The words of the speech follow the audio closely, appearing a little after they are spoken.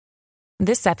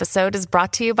This episode is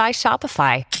brought to you by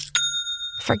Shopify.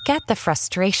 Forget the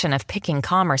frustration of picking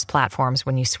commerce platforms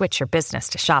when you switch your business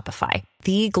to Shopify,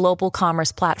 the global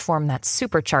commerce platform that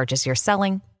supercharges your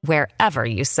selling wherever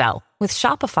you sell. With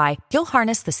Shopify, you'll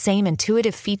harness the same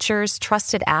intuitive features,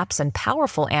 trusted apps, and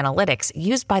powerful analytics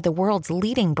used by the world's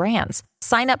leading brands.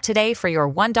 Sign up today for your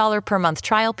 $1 per month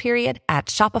trial period at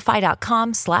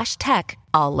shopify.com/tech,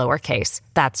 all lowercase.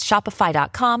 That's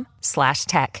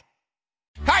shopify.com/tech.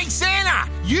 Hey Santa,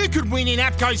 you could win in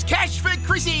APCO's Cash for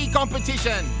Chrissy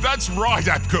competition. That's right,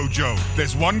 APCO Joe.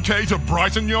 There's $1K to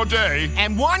brighten your day.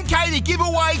 And $1K to give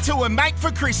away to a mate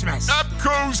for Christmas.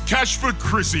 APCO's Cash for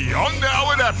Chrissy on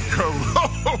now at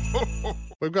APCO.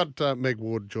 We've got Meg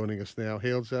Ward joining us now,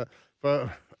 Heels, for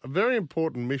a very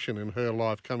important mission in her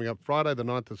life coming up Friday the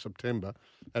 9th of September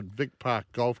at Vic Park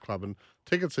Golf Club. And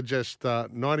tickets are just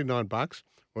 $99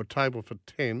 or a table for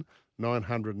 10,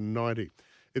 $990.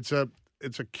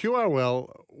 It's a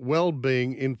QOL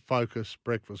Wellbeing in Focus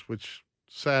breakfast, which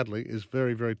sadly is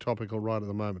very, very topical right at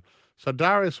the moment. So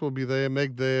Darius will be there,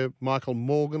 Meg there, Michael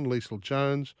Morgan, Liesl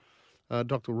Jones,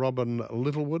 Dr. Robin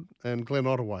Littlewood and Glenn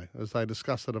Ottaway as they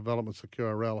discuss the developments the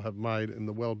QRL have made in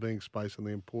the wellbeing space and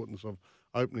the importance of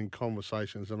opening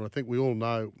conversations. And I think we all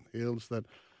know, Heels, that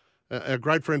our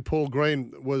great friend Paul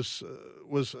Green was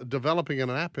developing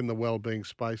an app in the wellbeing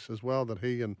space as well that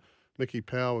he and Mickey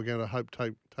Powell are going to hope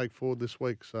take forward this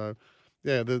week. So,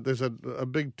 yeah, there's a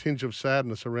big tinge of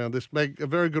sadness around this. Meg, a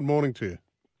very good morning to you.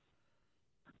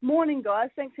 Morning, guys.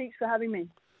 Thanks heaps for having me.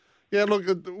 Yeah, look,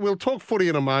 we'll talk footy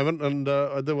in a moment, and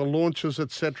there were launches,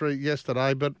 etc.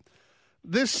 yesterday, but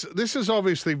this is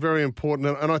obviously very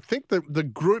important, and I think that the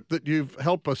group that you've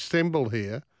helped assemble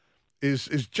here is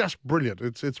just brilliant.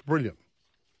 It's brilliant.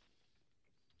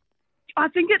 I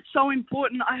think it's so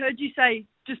important. I heard you say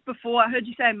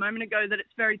a moment ago that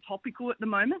it's very topical at the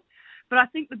moment. But I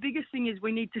think the biggest thing is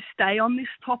we need to stay on this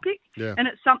topic. Yeah. And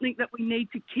it's something that we need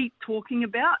to keep talking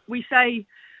about. We say,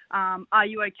 Are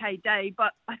You OK Day?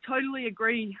 But I totally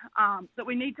agree that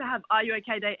we need to have Are You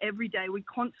OK Day every day. We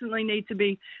constantly need to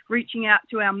be reaching out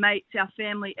to our mates, our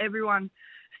family, everyone,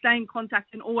 stay in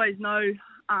contact and always know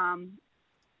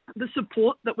the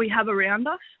support that we have around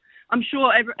us. I'm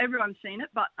sure everyone's seen it,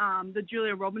 but the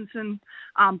Julia Robinson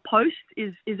post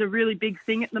is a really big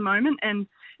thing at the moment, and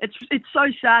it's so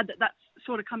sad that that's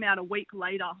sort of come out a week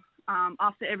later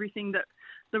after everything that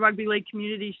the rugby league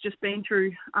community's just been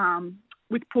through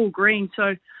with Paul Green.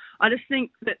 So I just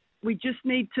think that we just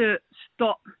need to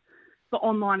stop the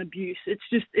online abuse.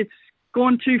 It's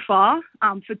gone too far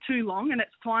for too long, and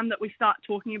it's time that we start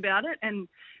talking about it, and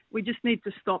we just need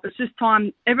to stop. It's just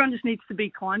time. Everyone just needs to be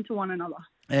kind to one another.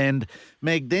 And,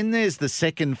 Meg, then there's the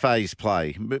second phase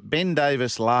play. Ben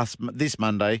Davis this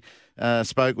Monday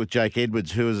spoke with Jake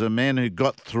Edwards, who is a man who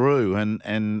got through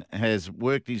and has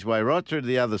worked his way right through to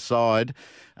the other side.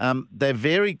 They're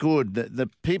very good. The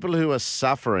people who are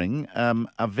suffering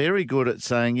are very good at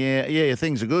saying, yeah,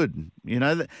 things are good. You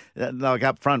know, like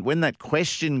up front, when that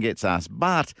question gets asked.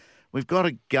 But we've got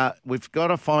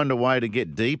to find a way to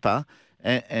get deeper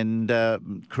and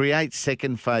create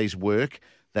second phase work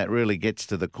that really gets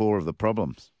to the core of the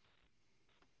problems.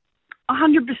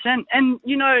 100%. And,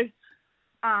 you know,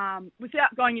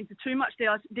 without going into too much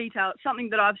detail, it's something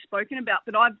that I've spoken about,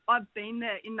 but I've been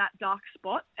there in that dark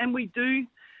spot, and we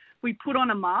put on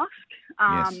a mask.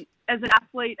 Yes. As an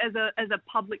athlete, as a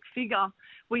public figure,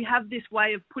 we have this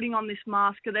way of putting on this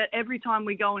mask that every time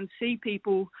we go and see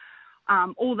people,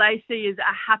 all they see is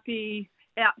a happy,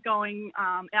 outgoing,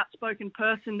 outspoken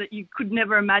person that you could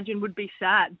never imagine would be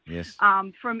sad. Yes.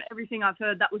 From everything I've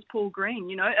heard, that was Paul Green,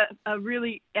 you know, a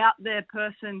really out there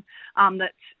person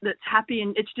that's happy,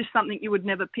 and it's just something you would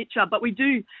never picture. But we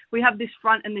have this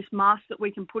front and this mask that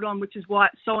we can put on, which is why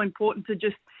it's so important to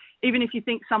just, even if you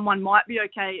think someone might be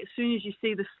okay, as soon as you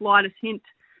see the slightest hint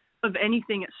of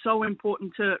anything, it's so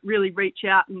important to really reach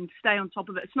out and stay on top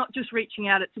of it. It's not just reaching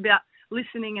out, it's about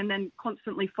listening and then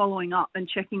constantly following up and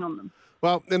checking on them.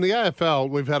 Well, in the AFL,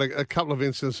 we've had a couple of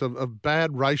instances of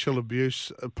bad racial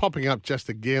abuse popping up just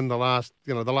again the last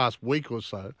week or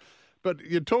so. But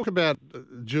you talk about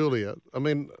Julia. I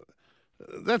mean,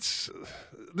 this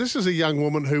is a young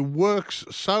woman who works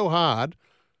so hard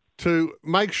to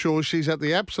make sure she's at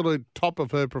the absolute top of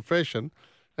her profession,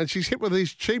 and she's hit with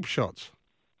these cheap shots.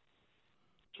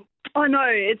 I know,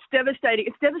 it's devastating.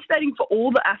 It's devastating for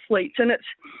all the athletes, and it's,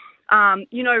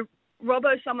 you know,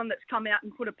 Robbo's someone that's come out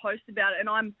and put a post about it, and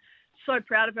I'm so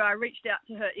proud of her. I reached out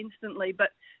to her instantly, but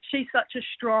she's such a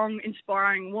strong,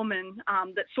 inspiring woman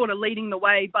that's sort of leading the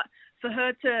way. But for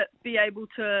her to be able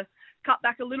to cut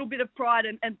back a little bit of pride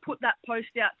and put that post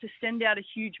out to send out a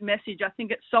huge message. I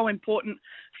think it's so important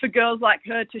for girls like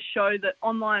her to show that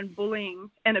online bullying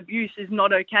and abuse is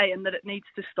not okay and that it needs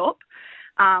to stop.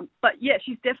 But yeah,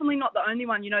 she's definitely not the only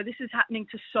one. You know, this is happening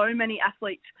to so many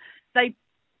athletes. They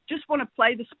just want to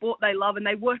play the sport they love, and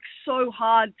they work so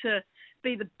hard to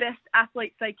be the best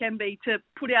athletes they can be, to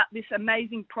put out this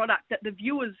amazing product that the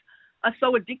viewers are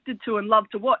so addicted to and love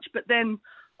to watch. But then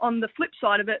on the flip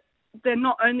side of it, they're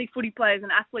not only footy players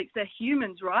and athletes, they're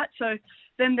humans, right? So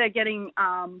then they're getting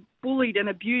bullied and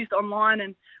abused online,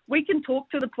 and we can talk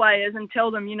to the players and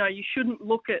tell them, you know, you shouldn't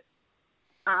look at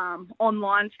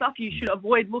online stuff. You should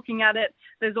avoid looking at it.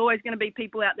 There's always going to be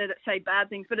people out there that say bad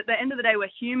things, but at the end of the day, we're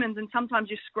humans, and sometimes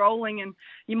you're scrolling and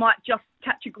you might just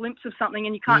catch a glimpse of something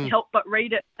and you can't help but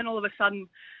read it, and all of a sudden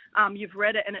you've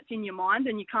read it and it's in your mind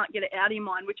and you can't get it out of your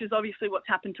mind, which is obviously what's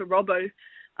happened to Robbo.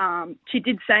 She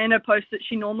did say in her post that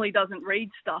she normally doesn't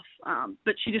read stuff,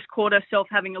 but she just caught herself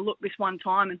having a look this one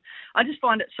time, and I just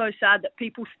find it so sad that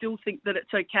people still think that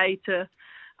it's okay to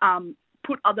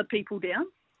put other people down.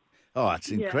 Oh, it's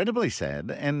incredibly sad,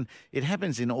 and it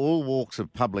happens in all walks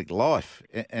of public life,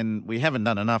 and we haven't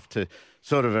done enough to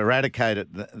sort of eradicate it,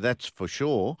 that's for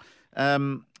sure.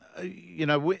 You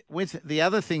know, with the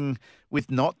other thing,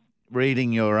 with not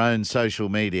reading your own social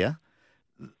media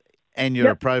and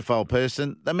you're a profile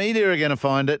person, the media are going to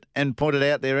find it and put it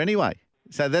out there anyway.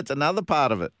 So that's another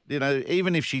part of it. You know,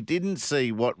 even if she didn't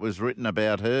see what was written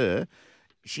about her,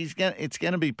 it's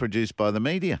going to be produced by the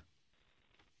media.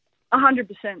 100%.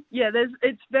 Yeah,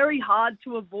 it's very hard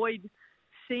to avoid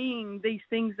seeing these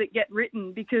things that get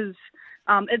written because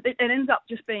it ends up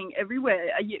just being everywhere.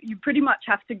 You pretty much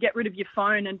have to get rid of your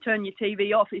phone and turn your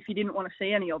TV off if you didn't want to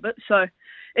see any of it. So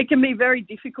it can be very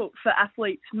difficult for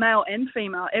athletes, male and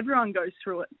female. Everyone goes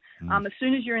through it. As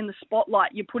soon as you're in the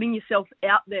spotlight, you're putting yourself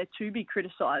out there to be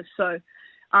criticised. So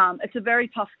it's a very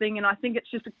tough thing, and I think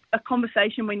it's just a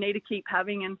conversation we need to keep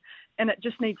having, and it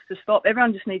just needs to stop.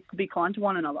 Everyone just needs to be kind to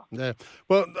one another. Yeah.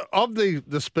 Well, of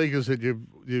the speakers that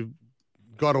you've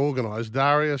got organised,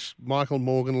 Darius, Michael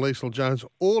Morgan, Liesl Jones,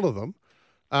 all of them,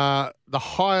 the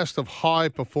highest of high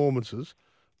performers,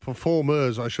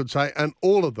 I should say, and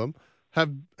all of them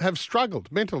have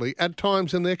struggled mentally at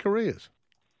times in their careers.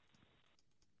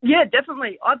 Yeah,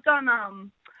 definitely. I've done.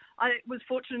 I was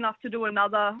fortunate enough to do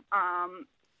another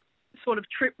sort of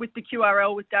trip with the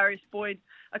QRL with Darius Boyd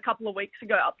a couple of weeks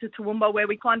ago up to Toowoomba, where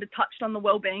we kind of touched on the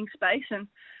wellbeing space, and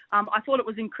I thought it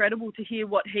was incredible to hear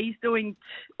what he's doing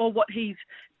or what he's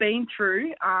been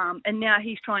through, and now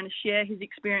he's trying to share his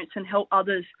experience and help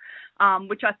others,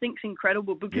 which I think is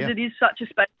incredible because it is such a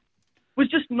space was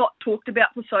just not talked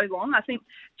about for so long. I think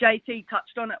JT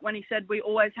touched on it when he said we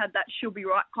always had that she'll be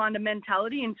right kind of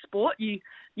mentality in sport. You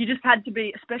just had to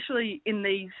be, especially in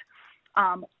these,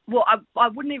 I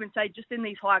wouldn't even say just in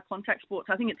these higher contact sports.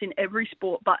 I think it's in every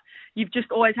sport, but you've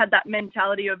just always had that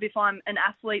mentality of if I'm an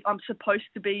athlete, I'm supposed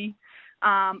to be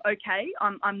okay.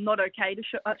 I'm not okay to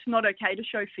show. It's not okay to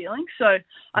show feelings. So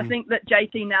I think that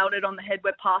JT nailed it on the head.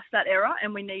 We're past that era,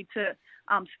 and we need to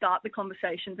start the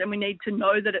conversations, and we need to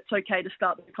know that it's okay to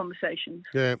start the conversations.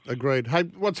 Yeah, agreed. Hey,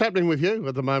 what's happening with you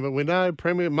at the moment? We know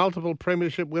multiple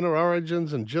premiership winner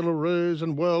Origins and Gillaroos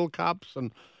and World Cups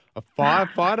and a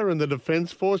firefighter in the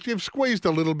Defence Force. You've squeezed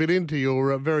a little bit into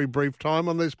your very brief time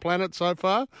on this planet so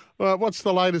far. What's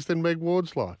the latest in Meg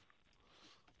Ward's life?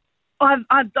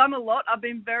 I've done a lot. I've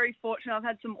been very fortunate. I've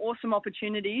had some awesome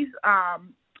opportunities.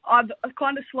 I've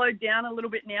kind of slowed down a little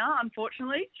bit now,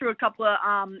 unfortunately, through a couple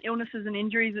of illnesses and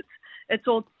injuries. It's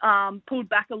all pulled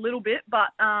back a little bit, but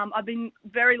I've been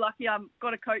very lucky. I've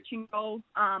got a coaching role.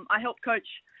 I helped coach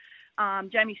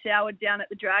Jamie Soward down at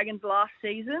the Dragons last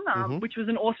season, which was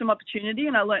an awesome opportunity,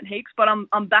 and I learnt heaps. But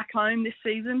I'm back home this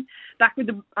season, back with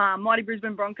the mighty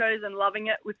Brisbane Broncos, and loving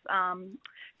it with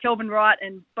Kelvin Wright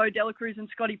and Bo Delacruz and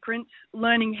Scotty Prince,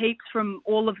 learning heaps from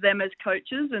all of them as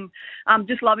coaches, and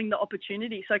just loving the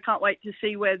opportunity. So I can't wait to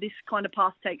see where this kind of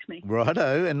path takes me.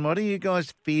 Righto. And what are you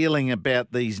guys feeling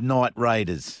about these Night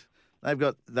Raiders? They've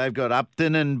got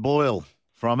Upton and Boyle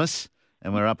from us,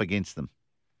 and we're up against them.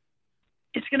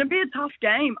 It's going to be a tough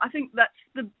game. I think that's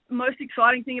the most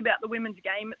exciting thing about the women's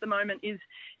game at the moment is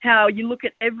how you look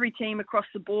at every team across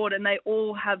the board and they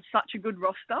all have such a good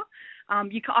roster. I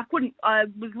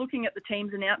was looking at the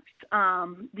teams announced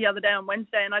the other day on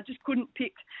Wednesday, and I just couldn't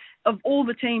pick of all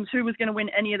the teams who was going to win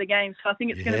any of the games. So I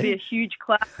think it's going to be a huge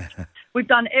clash. We've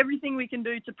done everything we can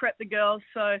do to prep the girls.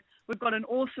 So we've got an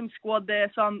awesome squad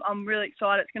there. So I'm really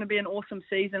excited. It's going to be an awesome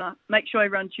season. I make sure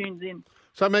everyone tunes in.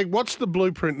 So, Meg, what's the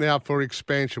blueprint now for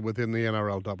expansion within the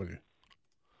NRLW?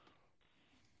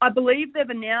 I believe they've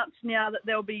announced now that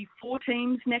there'll be 4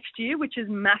 teams next year, which is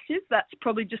massive. That's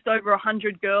probably just over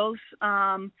 100 girls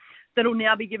that'll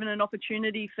now be given an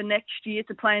opportunity for next year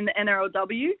to play in the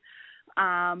NRLW.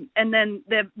 And then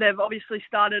they've obviously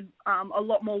started a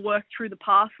lot more work through the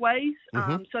pathways.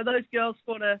 So those girls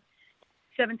sort of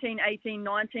 17, 18,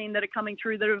 19 that are coming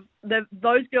through,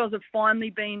 those girls have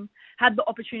finally had the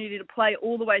opportunity to play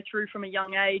all the way through from a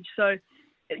young age. So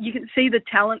you can see the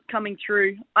talent coming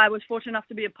through. I was fortunate enough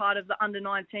to be a part of the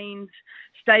under-19s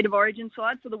State of Origin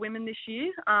side for the women this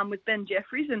year with Ben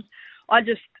Jeffries, and I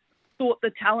just thought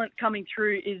the talent coming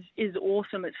through is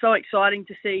awesome. It's so exciting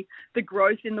to see the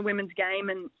growth in the women's game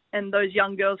and those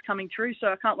young girls coming through. So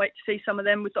I can't wait to see some of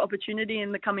them with the opportunity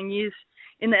in the coming years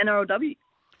in the NRLW.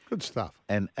 Good stuff.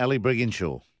 And Ali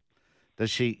Brigginshaw, does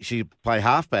she play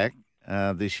halfback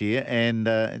this year, and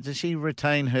does she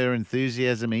retain her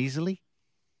enthusiasm easily?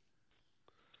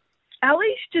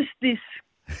 Ali's just this,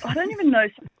 I don't even know,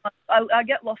 I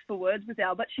get lost for words with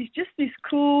Al, but she's just this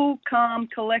cool, calm,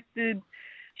 collected.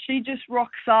 She just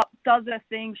rocks up, does her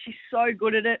thing. She's so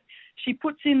good at it. She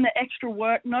puts in the extra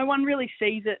work. No one really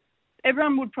sees it.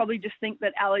 Everyone would probably just think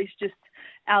that Ali's just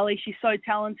Ali. She's so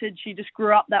talented. She just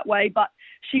grew up that way. But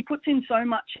she puts in so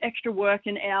much extra work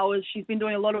and hours. She's been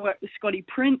doing a lot of work with Scotty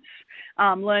Prince,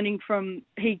 learning from,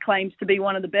 he claims to be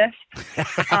one of the best.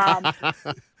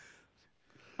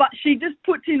 But she just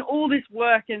puts in all this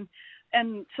work, and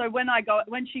so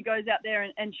when she goes out there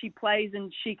and she plays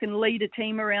and she can lead a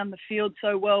team around the field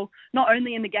so well, not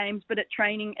only in the games but at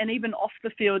training and even off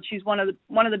the field, she's one of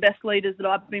the best leaders that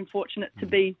I've been fortunate to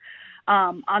be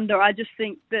under. I just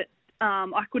think that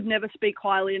I could never speak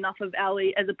highly enough of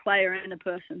Ali as a player and a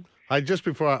person. Hey, just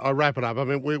before I wrap it up, I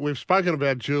mean, we've spoken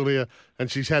about Julia, and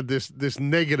she's had this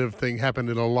negative thing happen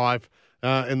in her life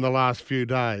in the last few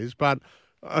days, but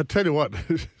I tell you what,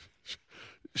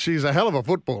 she's a hell of a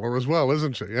footballer as well,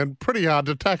 isn't she? And pretty hard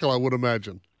to tackle, I would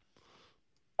imagine.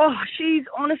 Oh, she's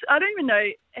honest. I don't even know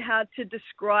how to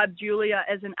describe Julia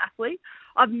as an athlete.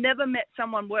 I've never met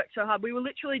someone work so hard. We were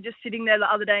literally just sitting there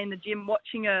the other day in the gym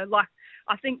watching her. Like,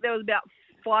 I think there was about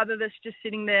 5 of us just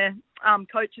sitting there,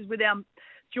 coaches with our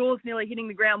jaws nearly hitting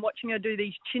the ground, watching her do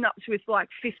these chin-ups with like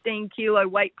 15-kilo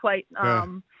weight plate.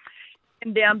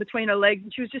 And down between her legs,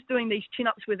 and she was just doing these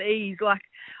chin-ups with ease. Like,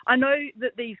 I know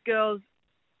that these girls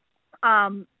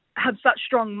have such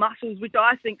strong muscles, which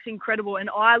I think is incredible,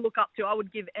 and I look up to. I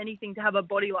would give anything to have a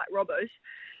body like Robbo's.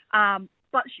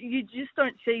 But you just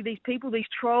don't see these people, these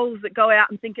trolls that go out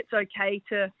and think it's okay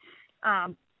to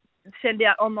send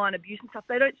out online abuse and stuff.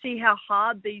 They don't see how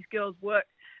hard these girls work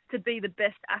to be the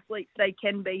best athletes they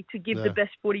can be, to give the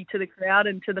best footy to the crowd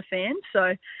and to the fans.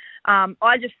 So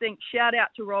I just think shout out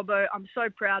to Robbo. I'm so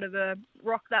proud of her.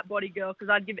 Rock that body, girl, because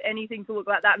I'd give anything to look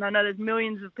like that. And I know there's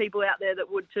millions of people out there that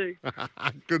would too.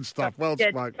 Good stuff. Well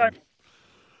spoken.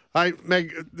 Hey,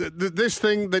 Meg, this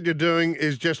thing that you're doing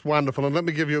is just wonderful. And let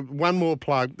me give you one more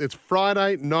plug. It's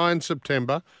Friday, 9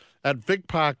 September at Vic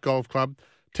Park Golf Club.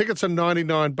 Tickets are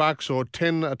 $99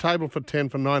 or a table for 10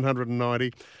 for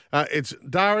 $990. It's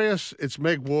Darius, it's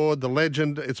Meg Ward, the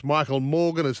legend, it's Michael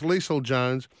Morgan, it's Liesl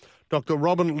Jones, Dr.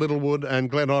 Robin Littlewood and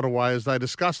Glenn Ottaway as they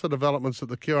discuss the developments that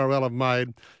the QRL have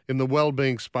made in the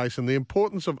wellbeing space and the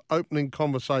importance of opening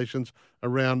conversations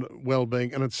around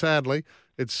wellbeing. And sadly,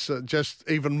 it's just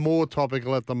even more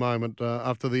topical at the moment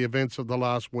after the events of the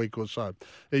last week or so.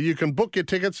 You can book your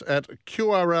tickets at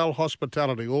QRL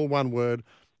Hospitality, all one word,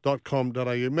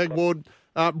 .com.au. Meg Ward,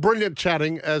 brilliant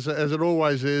chatting as it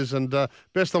always is, and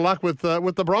best of luck with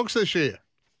the Bronx this year.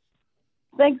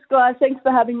 Thanks, guys. Thanks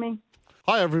for having me.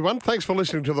 Hi, everyone. Thanks for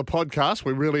listening to the podcast.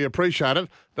 We really appreciate it.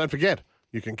 Don't forget,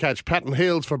 you can catch Pat and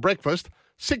Heels for breakfast,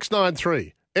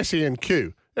 693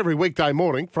 SENQ, every weekday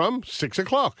morning from 6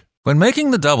 o'clock. When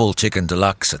making the double chicken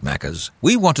deluxe at Macca's,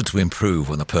 we wanted to improve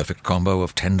on the perfect combo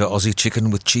of tender Aussie chicken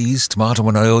with cheese, tomato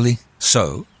and aioli.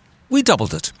 So, we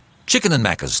doubled it. Chicken and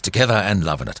Macca's, together and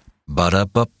loving it.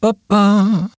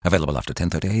 Ba-da-ba-ba-ba. Available after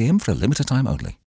 10:30 a.m. for a limited time only.